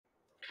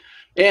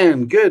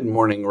And good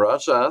morning,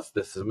 Rajas.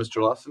 This is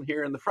Mr. Lawson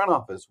here in the front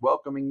office,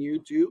 welcoming you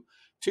to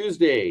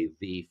Tuesday,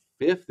 the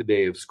fifth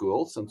day of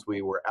school, since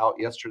we were out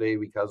yesterday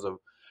because of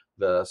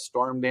the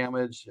storm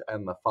damage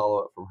and the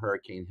follow-up from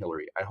Hurricane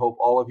Hilary. I hope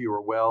all of you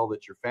are well,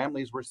 that your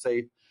families were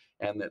safe,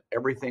 and that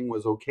everything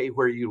was okay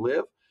where you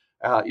live.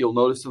 You'll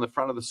notice in the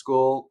front of the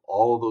school,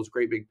 all of those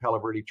great big Palo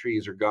Verde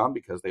trees are gone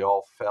because they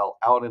all fell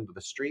out into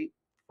the street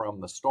from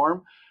the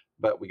storm,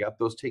 but we got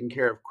those taken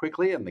care of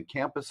quickly. And the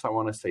campus, I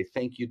want to say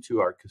thank you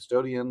to our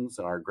custodians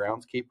and our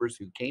groundskeepers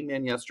who came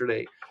in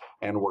yesterday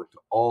and worked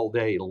all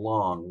day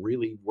long,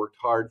 really worked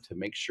hard to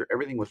make sure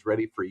everything was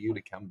ready for you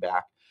to come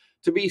back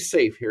to be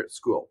safe here at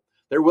school.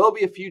 There will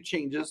be a few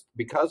changes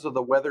because of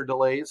the weather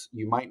delays.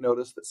 You might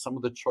notice that some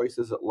of the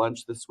choices at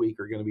lunch this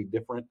week are going to be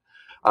different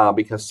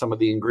because some of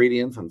the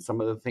ingredients and some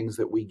of the things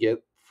that we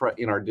get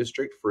in our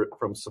district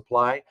from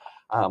supply,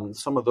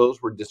 some of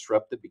those were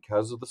disrupted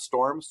because of the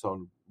storm.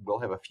 So we'll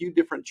have a few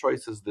different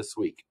choices this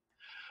week.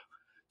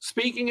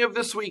 Speaking of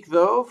this week,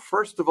 though,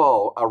 first of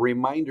all, a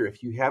reminder,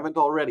 if you haven't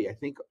already, I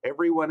think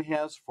everyone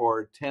has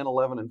for 10,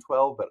 11, and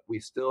 12, but we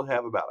still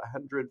have about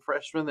 100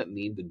 freshmen that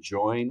need to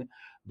join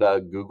the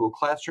Google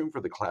Classroom for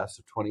the class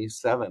of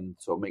 27.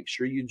 So make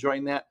sure you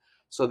join that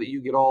so that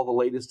you get all the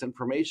latest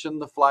information,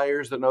 the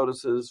flyers, the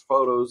notices,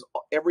 photos,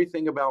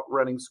 everything about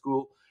running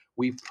school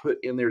we put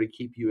in there to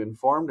keep you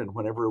informed. And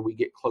whenever we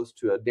get close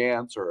to a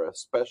dance or a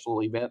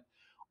special event,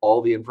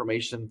 all the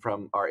information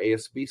from our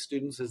ASB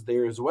students is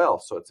there as well.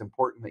 So it's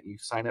important that you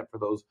sign up for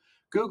those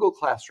Google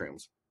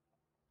Classrooms.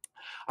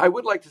 I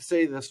would like to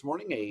say this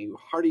morning a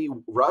hearty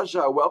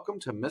Raja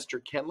welcome to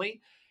Mr. Kenley.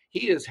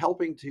 He is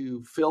helping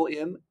to fill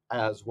in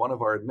as one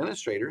of our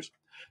administrators.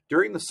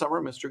 During the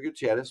summer, Mr.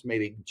 Gutierrez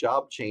made a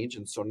job change,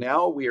 and so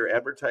now we are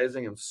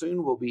advertising and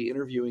soon we'll be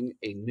interviewing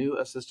a new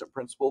assistant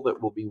principal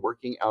that will be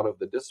working out of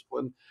the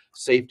Discipline,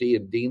 Safety,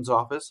 and Dean's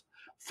office.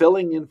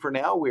 Filling in for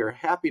now, we are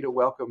happy to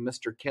welcome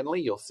Mr.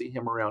 Kinley. You'll see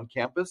him around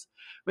campus.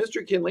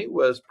 Mr. Kinley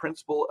was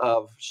principal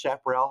of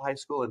Chaparral High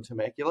School in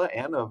Temecula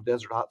and of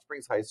Desert Hot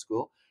Springs High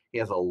School. He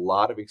has a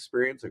lot of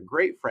experience, a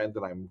great friend,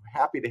 and I'm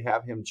happy to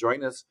have him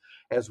join us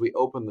as we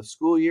open the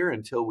school year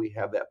until we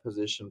have that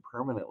position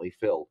permanently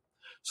filled.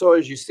 So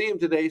as you see him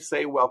today,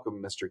 say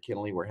welcome, Mr.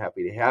 Kinley. We're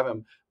happy to have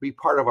him be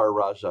part of our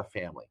Raja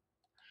family.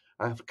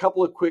 I have a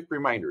couple of quick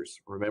reminders.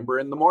 Remember,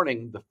 in the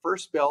morning, the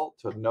first bell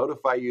to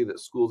notify you that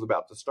school's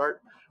about to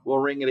start will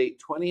ring at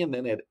 8:20, and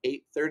then at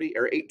 8:30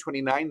 or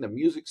 8:29, the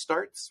music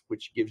starts,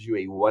 which gives you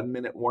a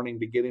 1-minute warning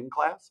to get in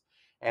class.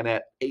 And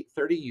at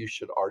 8:30, you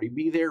should already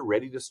be there,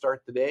 ready to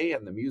start the day,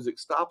 and the music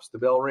stops, the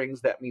bell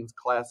rings, that means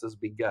class has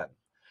begun.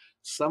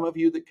 Some of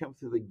you that come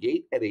through the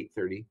gate at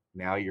 8:30,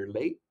 now you're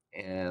late,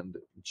 and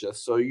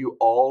just so you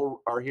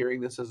all are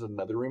hearing this as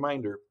another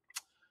reminder,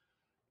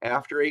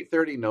 after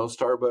 8:30, no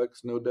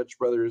Starbucks, no Dutch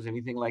Brothers,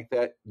 anything like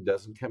that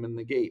doesn't come in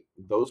the gate.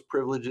 Those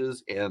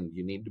privileges end.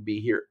 You need to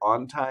be here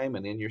on time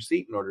and in your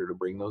seat in order to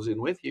bring those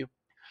in with you.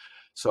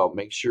 So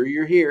make sure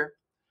you're here.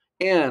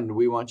 And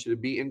we want you to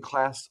be in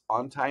class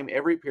on time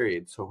every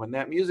period. So when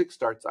that music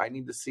starts, I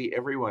need to see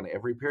everyone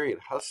every period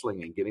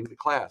hustling and getting to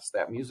class.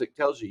 That music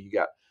tells you you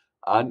got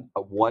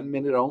a 1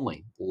 minute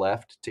only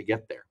left to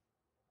get there.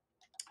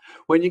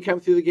 When you come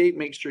through the gate,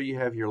 make sure you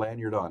have your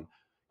lanyard on.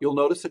 You'll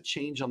notice a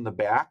change on the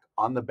back.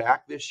 On the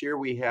back this year,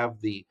 we have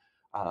the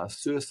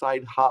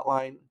suicide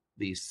hotline,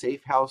 the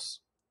Safe House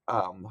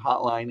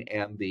hotline,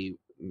 and the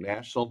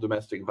National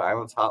Domestic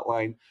Violence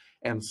hotline,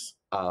 and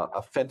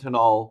a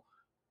fentanyl,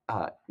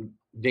 uh,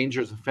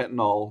 dangers of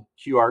fentanyl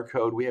QR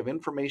code. We have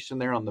information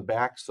there on the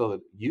back so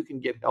that you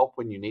can get help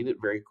when you need it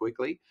very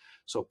quickly.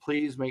 So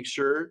please make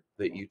sure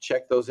that you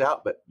check those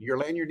out. But your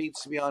lanyard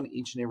needs to be on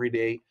each and every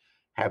day.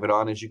 Have it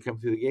on as you come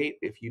through the gate.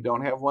 If you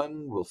don't have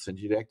one, we'll send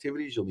you to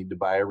activities. You'll need to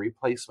buy a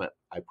replacement.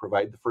 I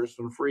provide the first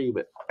one free,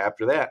 but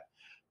after that,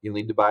 you'll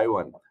need to buy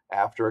one.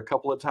 After a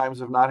couple of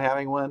times of not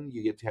having one,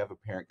 you get to have a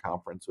parent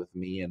conference with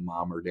me and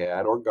mom or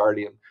dad or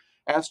guardian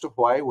as to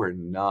why we're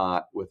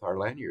not with our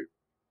lanyard.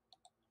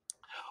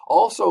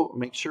 Also,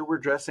 make sure we're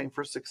dressing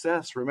for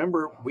success.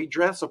 Remember, we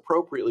dress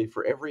appropriately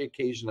for every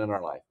occasion in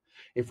our life.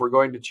 If we're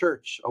going to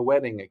church, a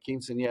wedding, a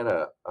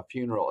quinceañera, a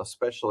funeral, a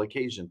special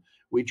occasion,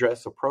 we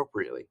dress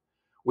appropriately.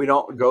 We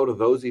don't go to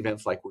those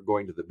events like we're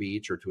going to the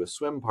beach or to a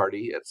swim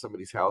party at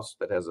somebody's house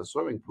that has a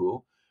swimming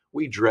pool.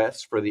 We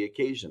dress for the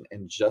occasion.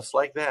 And just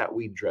like that,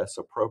 we dress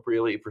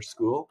appropriately for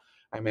school.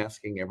 I'm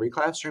asking every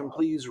classroom,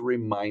 please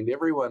remind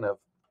everyone of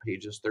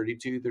pages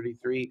 32,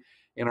 33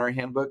 in our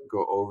handbook.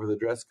 Go over the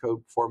dress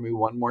code for me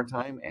one more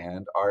time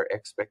and our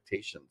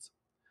expectations.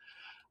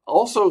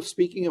 Also,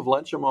 speaking of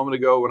lunch a moment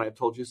ago, when I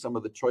told you some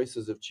of the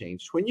choices have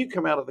changed, when you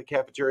come out of the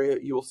cafeteria,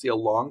 you will see a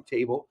long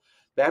table.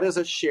 That is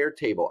a share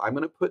table. I'm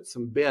going to put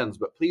some bins,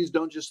 but please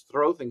don't just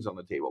throw things on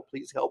the table.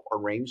 Please help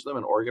arrange them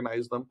and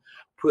organize them.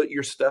 Put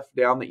your stuff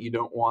down that you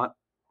don't want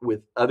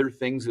with other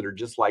things that are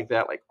just like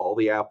that, like all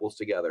the apples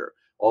together,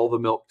 all the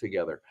milk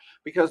together,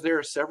 because there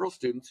are several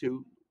students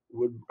who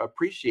would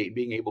appreciate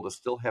being able to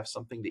still have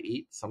something to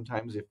eat.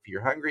 Sometimes if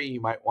you're hungry, you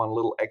might want a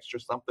little extra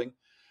something.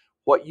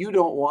 What you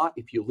don't want,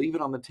 if you leave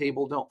it on the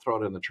table, don't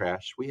throw it in the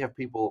trash. We have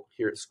people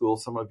here at school,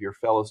 some of your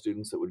fellow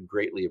students, that would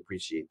greatly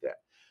appreciate that.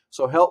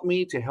 So help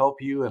me to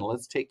help you, and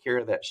let's take care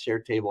of that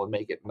shared table and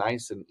make it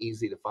nice and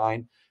easy to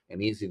find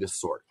and easy to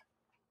sort.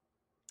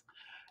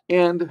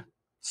 And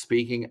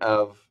speaking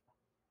of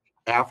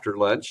after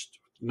lunch,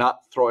 not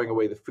throwing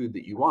away the food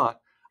that you want,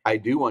 I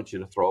do want you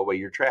to throw away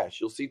your trash.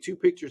 You'll see two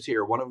pictures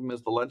here. One of them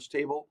is the lunch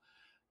table.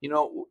 You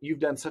know, you've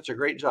done such a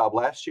great job.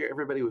 Last year,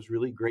 everybody was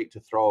really great to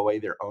throw away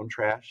their own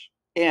trash.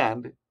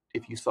 And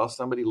if you saw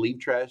somebody leave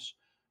trash,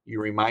 you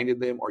reminded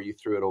them or you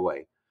threw it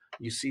away.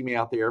 You see me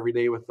out there every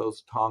day with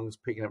those tongs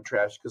picking up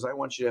trash because I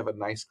want you to have a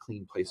nice,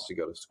 clean place to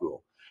go to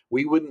school.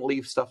 We wouldn't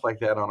leave stuff like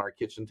that on our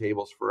kitchen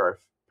tables for our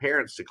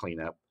parents to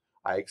clean up.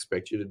 I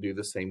expect you to do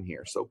the same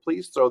here. So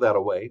please throw that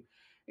away.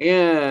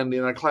 And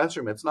in our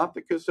classroom, it's not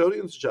the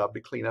custodian's job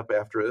to clean up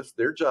after us.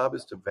 Their job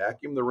is to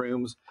vacuum the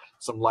rooms,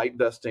 some light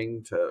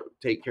dusting, to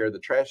take care of the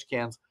trash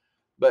cans,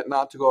 but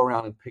not to go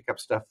around and pick up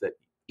stuff that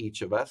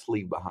each of us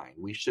leave behind.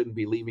 We shouldn't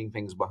be leaving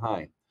things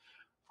behind.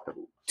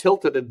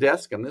 Tilted a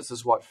desk, and this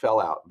is what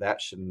fell out.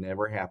 That should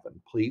never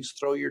happen. Please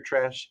throw your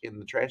trash in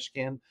the trash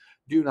can.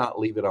 Do not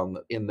leave it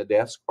in the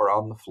desk or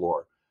on the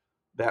floor.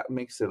 That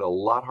makes it a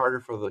lot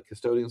harder for the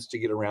custodians to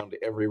get around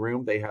to every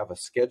room. They have a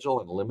schedule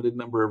and a limited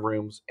number of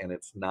rooms, and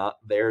it's not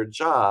their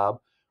job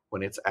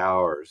when it's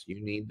ours.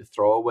 You need to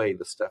throw away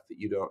the stuff that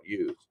you don't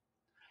use.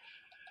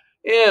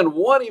 And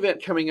one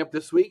event coming up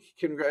this week.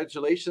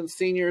 Congratulations,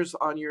 seniors,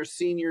 on your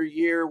senior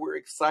year. We're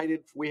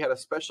excited. We had a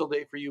special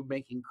day for you,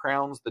 making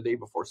crowns the day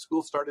before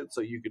school started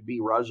so you could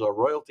be Raja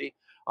royalty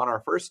on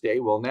our first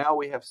day. Well, now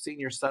we have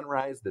Senior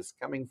Sunrise this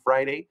coming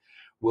Friday.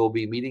 We'll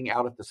be meeting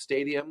out at the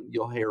stadium.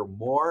 You'll hear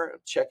more.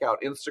 Check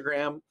out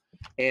Instagram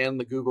and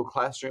the Google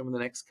Classroom in the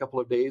next couple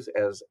of days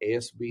as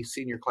ASB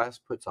senior class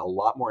puts a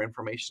lot more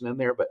information in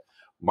there. But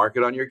mark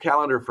it on your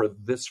calendar for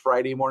this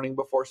Friday morning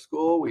before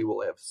school. We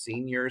will have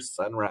Senior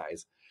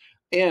Sunrise.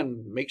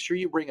 And make sure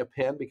you bring a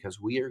pen because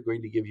we are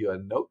going to give you a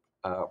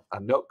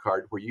note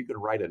card where you can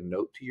write a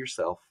note to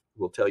yourself.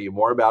 We'll tell you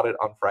more about it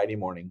on Friday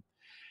morning,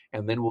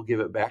 and then we'll give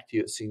it back to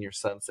you at Senior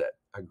Sunset.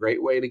 A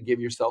great way to give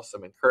yourself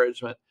some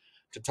encouragement,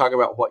 to talk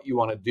about what you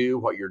want to do,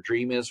 what your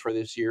dream is for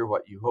this year,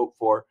 what you hope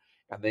for,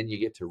 and then you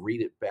get to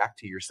read it back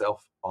to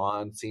yourself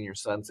on Senior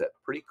Sunset.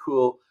 Pretty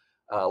cool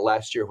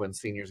last year when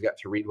seniors got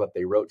to read what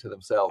they wrote to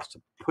themselves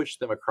to push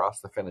them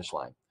across the finish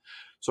line.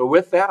 So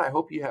with that, I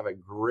hope you have a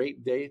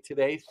great day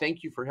today.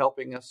 Thank you for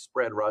helping us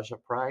spread Raja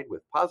Pride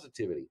with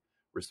positivity,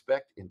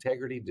 respect,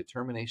 integrity,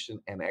 determination,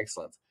 and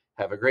excellence.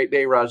 Have a great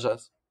day,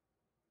 Rajas.